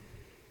to him,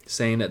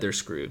 saying that they're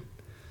screwed.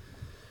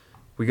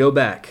 We go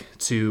back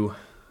to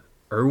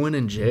Erwin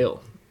in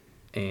jail,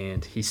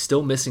 and he's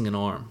still missing an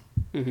arm.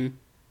 Mm-hmm.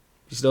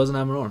 He still doesn't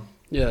have an arm.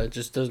 Yeah, it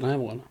just doesn't have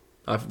one.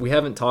 We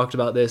haven't talked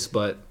about this,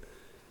 but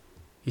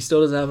he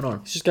still doesn't have an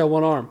arm. He's just got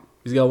one arm.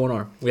 He's got one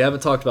arm. We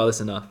haven't talked about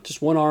this enough.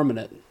 Just one arm in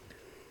it.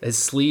 His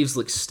sleeves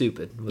look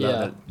stupid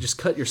without it. Just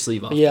cut your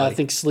sleeve off. Yeah, buddy. I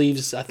think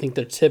sleeves,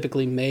 they're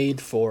typically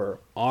made for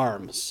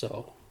arms,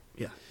 so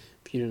yeah.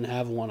 If you didn't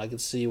have one, I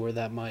could see where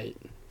that might...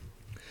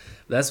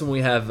 That's when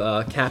we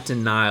have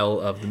Captain Nile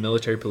of the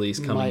military police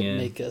coming in.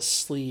 Might make a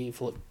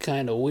sleeve look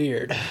kind of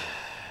weird.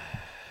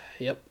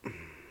 Yep.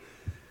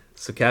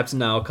 So Captain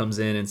Nile comes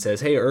in and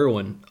says, hey,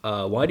 Erwin,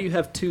 why do you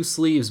have two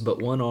sleeves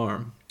but one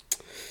arm?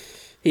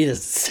 He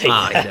doesn't say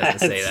that. He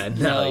doesn't say that.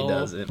 No, he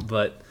doesn't.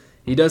 But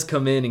he does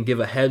come in and give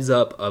a heads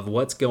up of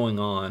what's going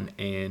on.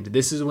 And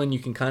this is when you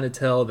can kind of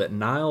tell that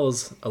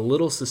Nile's a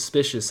little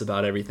suspicious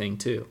about everything,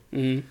 too.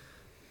 Mm-hmm.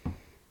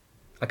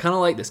 I kind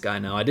of like this guy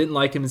now. I didn't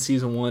like him in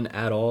Season 1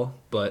 at all,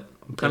 but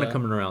I'm kind of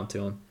coming around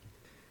to him.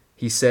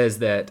 He says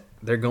that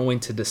they're going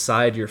to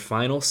decide your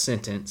final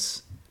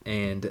sentence,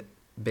 and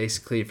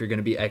basically if you're going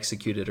to be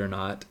executed or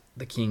not,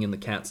 the king and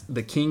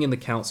the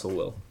council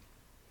will.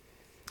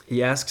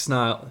 He asks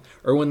Nile.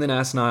 Erwin then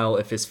asks Nile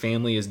if his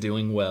family is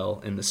doing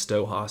well in the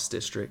Stohas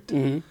district,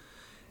 mm-hmm.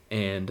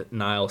 and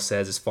Nile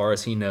says, as far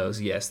as he knows,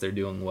 yes, they're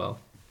doing well.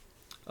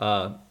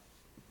 And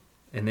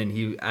then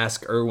he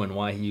asks Erwin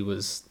why he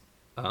was.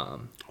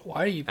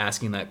 Why are you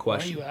asking that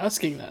question? Why are you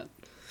asking that?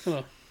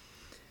 Huh.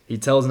 He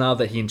tells Nile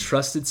that he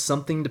entrusted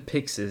something to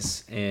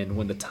Pixis, and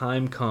when the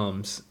time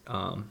comes,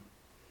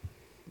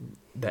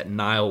 that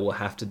Nile will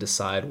have to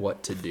decide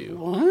what to do.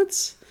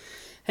 What?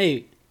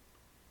 Hey,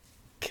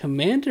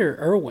 Commander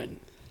Erwin,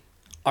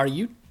 are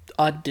you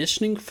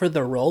auditioning for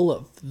the role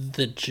of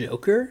the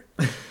Joker?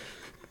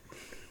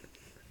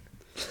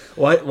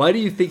 Why do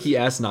you think he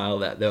asked Niall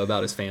that, though,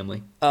 about his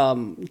family?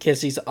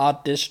 Because he's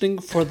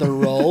auditioning for the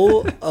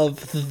role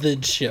of the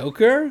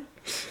Joker?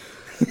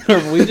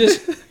 Or we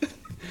just...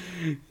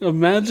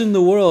 Imagine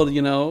the world,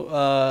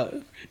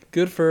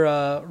 good for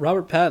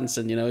Robert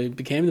Pattinson, he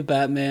became the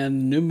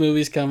Batman, new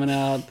movie's coming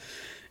out,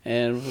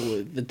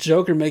 and the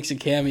Joker makes a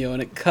cameo,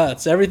 and it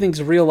cuts.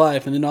 Everything's real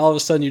life, and then all of a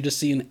sudden you just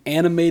see an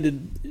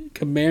animated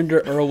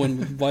Commander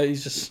Irwin. Why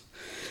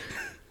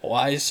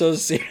he's so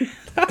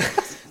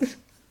serious?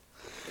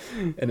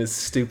 And his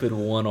stupid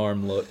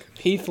one-arm look.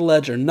 Heath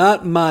Ledger,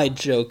 not my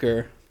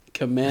Joker,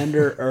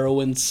 Commander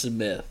Irwin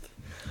Smith.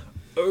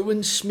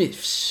 Irwin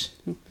Smiths.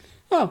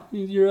 Oh,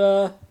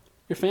 your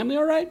family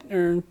all right?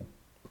 Or when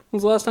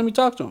was the last time you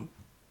talked to them?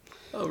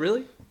 Oh,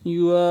 really?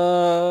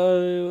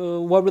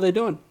 What were they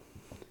doing?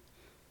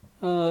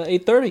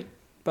 8:30,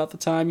 about the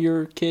time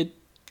your kid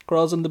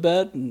crawls into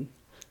bed and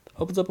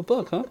opens up a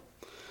book, huh?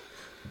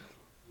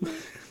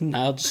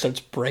 Niall just starts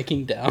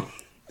breaking down.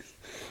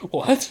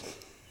 What?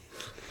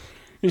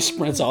 He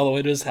sprints all the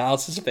way to his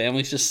house. His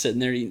family's just sitting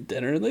there eating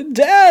dinner. And like,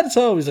 Dad's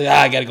home. He's like,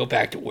 I gotta go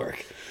back to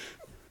work.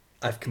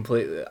 I've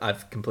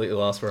completely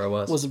lost where I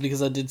was. Was it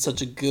because I did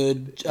such a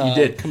good You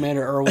did.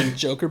 Commander Irwin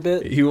Joker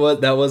bit?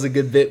 That was a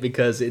good bit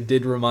because it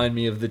did remind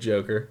me of the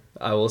Joker.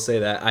 I will say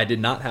that. I did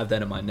not have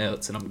that in my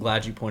notes, and I'm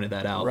glad you pointed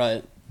that out.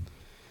 Right.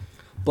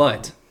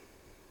 But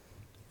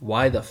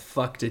why the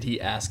fuck did he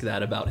ask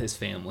that about his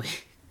family?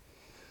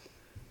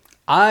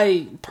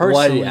 I personally...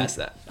 Why did he ask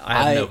that?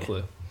 I have no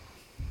clue.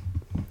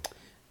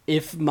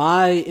 In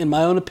my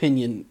own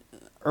opinion,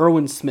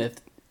 Irwin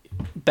Smith,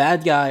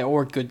 bad guy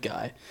or good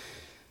guy,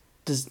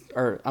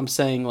 I'm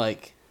saying,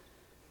 like,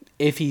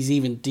 if he's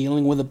even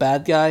dealing with a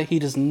bad guy, he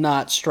does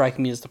not strike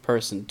me as the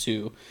person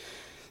to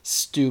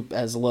stoop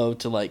as low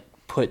to, like,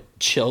 put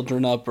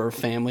children up or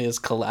family as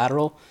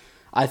collateral.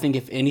 I think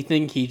if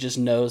anything, he just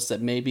knows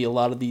that maybe a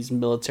lot of these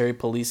military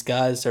police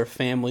guys, their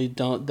family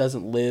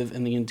doesn't live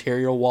in the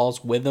interior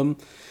walls with him,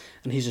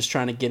 and he's just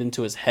trying to get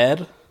into his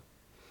head.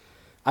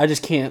 I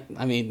just can't.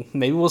 I mean,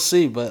 maybe we'll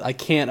see, but I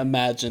can't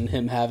imagine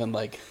him having,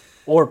 like,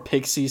 or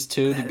Pixies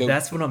too to go.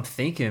 That's what I'm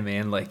thinking,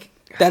 man. Like,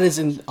 that is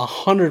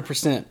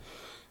 100%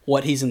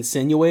 what he's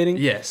insinuating.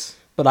 Yes,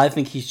 but I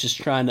think he's just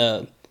trying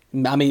to.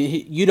 I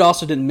mean, you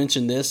also didn't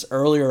mention this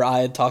earlier. I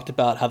had talked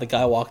about how the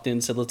guy walked in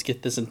and said, "Let's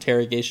get this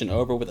interrogation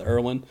over with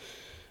Irwin,"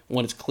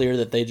 when it's clear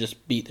that they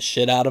just beat the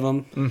shit out of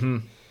him.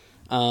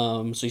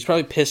 Mm-hmm. So he's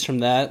probably pissed from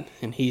that,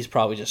 and he's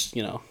probably just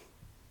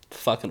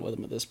fucking with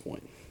him at this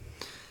point.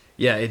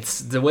 Yeah, it's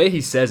the way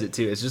he says it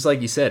too. It's just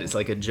like you said. It's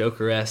like a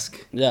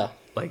Joker-esque. Yeah.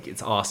 Like,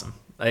 it's awesome.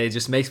 It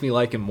just makes me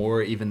like him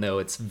more, even though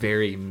it's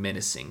very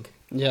menacing.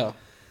 Yeah.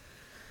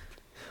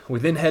 We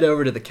then head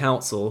over to the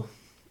council,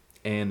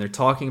 and they're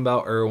talking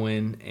about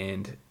Irwin,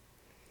 and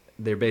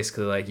they're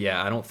basically like,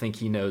 yeah, I don't think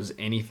he knows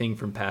anything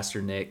from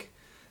Pastor Nick.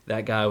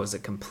 That guy was a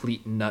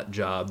complete nut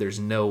job. There's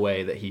no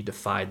way that he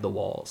defied the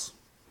walls.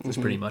 That's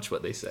pretty much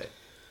what they say.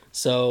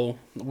 So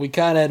we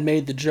kind of had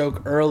made the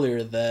joke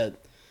earlier that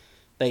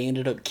they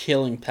ended up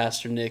killing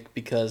Pastor Nick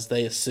because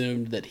they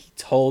assumed that he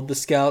told the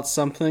scouts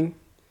something.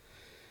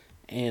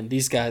 And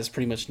these guys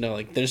pretty much know,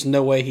 like, there's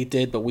no way he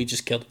did, but we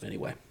just killed him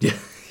anyway. Yeah.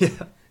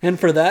 And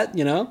for that,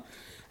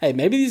 hey,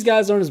 maybe these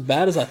guys aren't as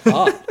bad as I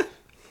thought.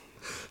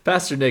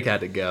 Pastor Nick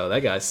had to go.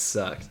 That guy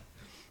sucked.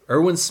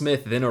 Irwin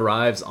Smith then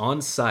arrives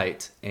on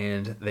site,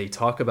 and they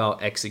talk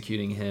about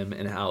executing him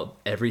and how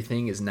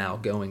everything is now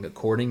going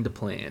according to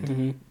plan.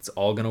 Mm-hmm. It's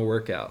all going to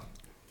work out.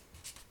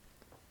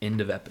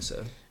 End of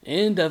episode.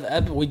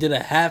 We did a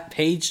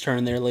half-page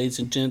turn there, ladies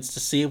and gents, to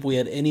see if we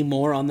had any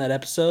more on that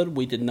episode.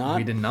 We did not.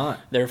 We did not.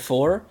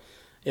 Therefore,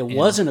 it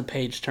wasn't a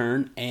page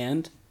turn,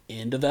 and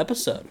end of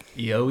episode.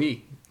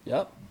 EOE.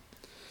 Yep.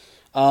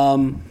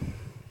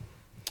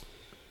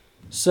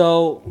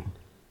 So,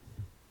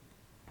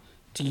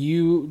 do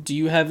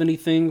you have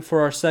anything for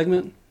our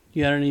segment?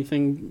 You had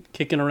anything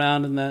kicking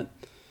around in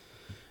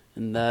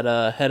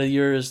that head of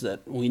yours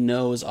that we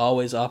know is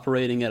always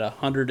operating at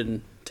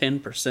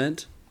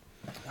 110%?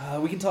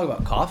 We can talk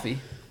about coffee.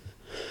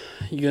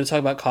 You going to talk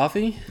about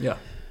coffee? Yeah.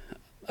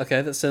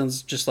 Okay, that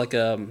sounds just like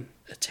a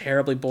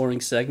terribly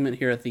boring segment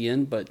here at the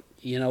end, but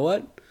you know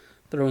what?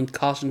 Throwing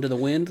caution to the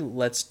wind,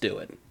 let's do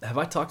it. Have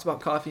I talked about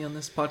coffee on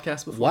this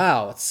podcast before?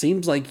 Wow, it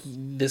seems like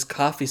this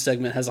coffee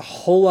segment has a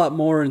whole lot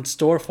more in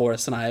store for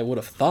us than I would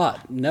have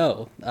thought.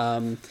 No.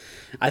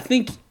 I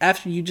think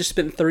after you just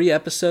spent 3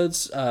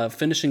 episodes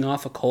finishing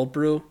off a cold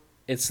brew,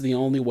 it's the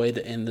only way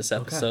to end this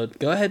episode. Okay.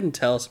 Go ahead and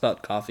tell us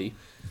about coffee.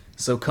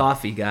 So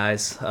coffee,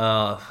 guys.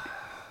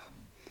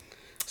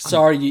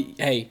 Sorry,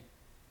 hey,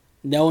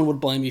 no one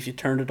would blame you if you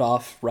turned it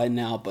off right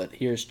now, but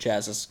here's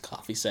Chaz's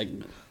coffee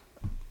segment.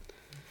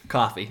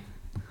 Coffee.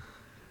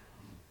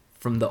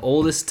 From the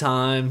oldest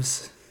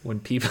times when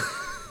people...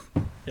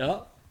 Yeah,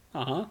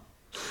 All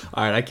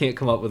right, I can't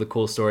come up with a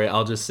cool story.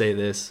 I'll just say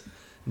this.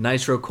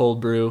 Nitro cold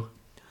brew,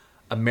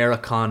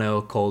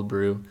 Americano cold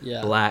brew,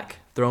 black,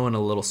 throw in a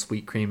little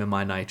sweet cream in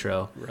my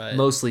nitro. Right.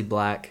 Mostly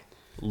black.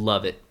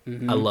 Love it.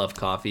 I love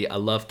coffee. I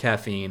love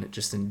caffeine.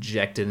 Just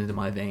inject it into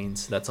my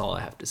veins. That's all I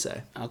have to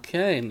say.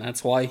 Okay, and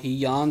that's why he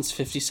yawns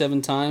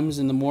 57 times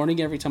in the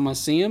morning every time I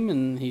see him,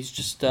 and he's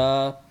just,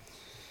 caffeine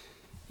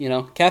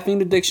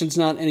addiction's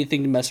not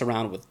anything to mess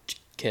around with,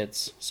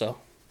 kids, so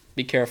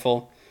be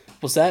careful.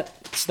 So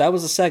that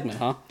was a segment,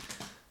 huh?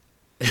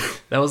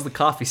 That was the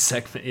coffee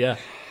segment, yeah.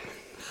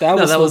 That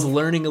was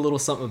learning a little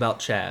something about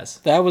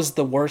Chaz. That was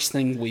the worst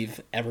thing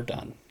we've ever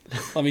done.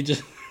 Let me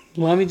just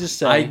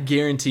say. I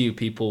guarantee you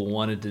people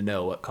wanted to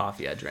know what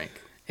coffee I drank.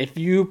 If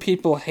you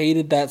people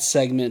hated that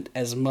segment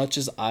as much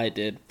as I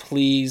did,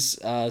 please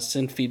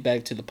send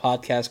feedback to the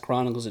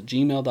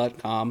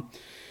podcastchronicles@gmail.com.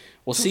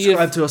 We'll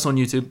subscribe to us on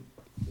YouTube.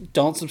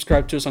 Don't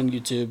subscribe to us on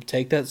YouTube.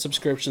 Take that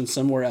subscription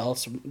somewhere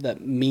else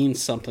that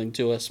means something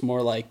to us,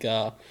 more like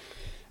Apple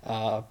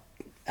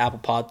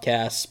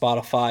Podcasts,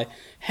 Spotify.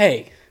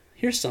 Hey,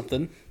 here's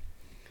something.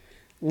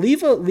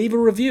 Leave a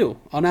review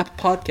on Apple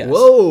Podcasts.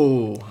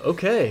 Whoa,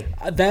 okay.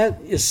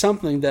 That is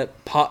something that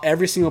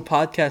every single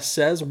podcast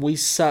says. We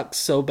suck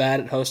so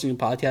bad at hosting a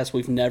podcast.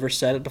 We've never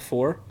said it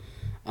before.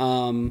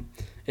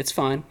 It's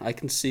fine. I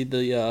can see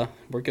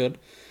we're good.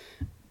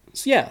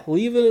 So yeah,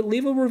 leave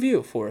a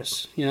review for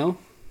us.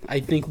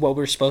 I think what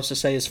we're supposed to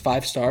say is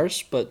 5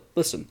 stars, but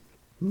listen.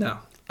 No.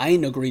 I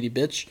ain't no greedy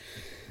bitch.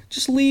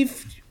 Just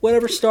leave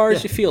whatever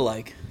stars you feel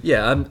like.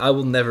 Yeah, I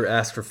will never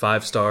ask for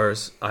 5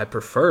 stars. I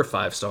prefer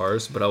 5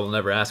 stars, but I will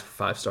never ask for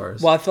 5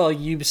 stars. Well, I felt like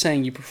you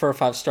saying you prefer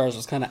 5 stars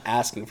was kind of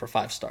asking for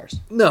 5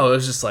 stars. No, it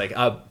was just like,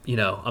 I'm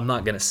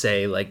not going to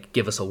say, like,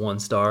 give us a 1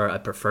 star. I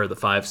prefer the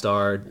 5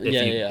 star.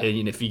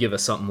 If you give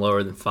us something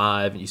lower than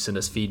 5 and you send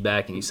us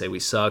feedback and you say we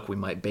suck, we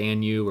might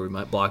ban you or we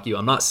might block you.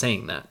 I'm not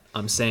saying that.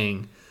 I'm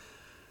saying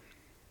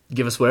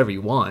give us whatever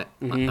you want.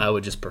 I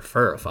would just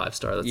prefer a 5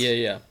 star.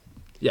 Yeah.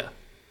 Yeah.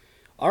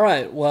 All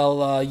right.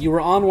 Well, you were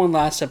on one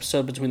last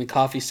episode between the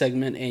coffee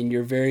segment and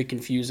your very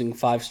confusing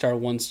 5-star,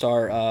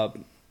 1-star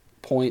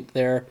point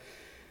there.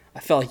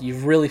 I felt like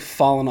you've really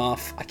fallen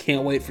off. I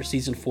can't wait for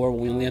season 4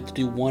 when we only have to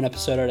do 1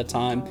 episode at a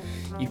time.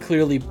 You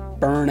clearly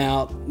burn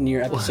out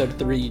near episode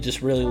 3. You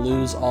just really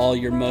lose all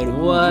your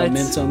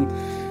momentum.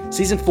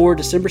 Season 4,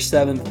 December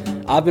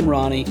 7th. I've been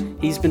Ronnie.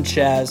 He's been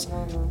Chaz.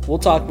 We'll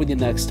talk with you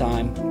next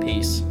time.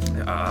 Peace.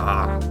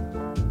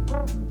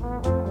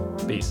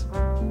 Peace.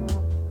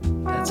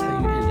 That's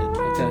how you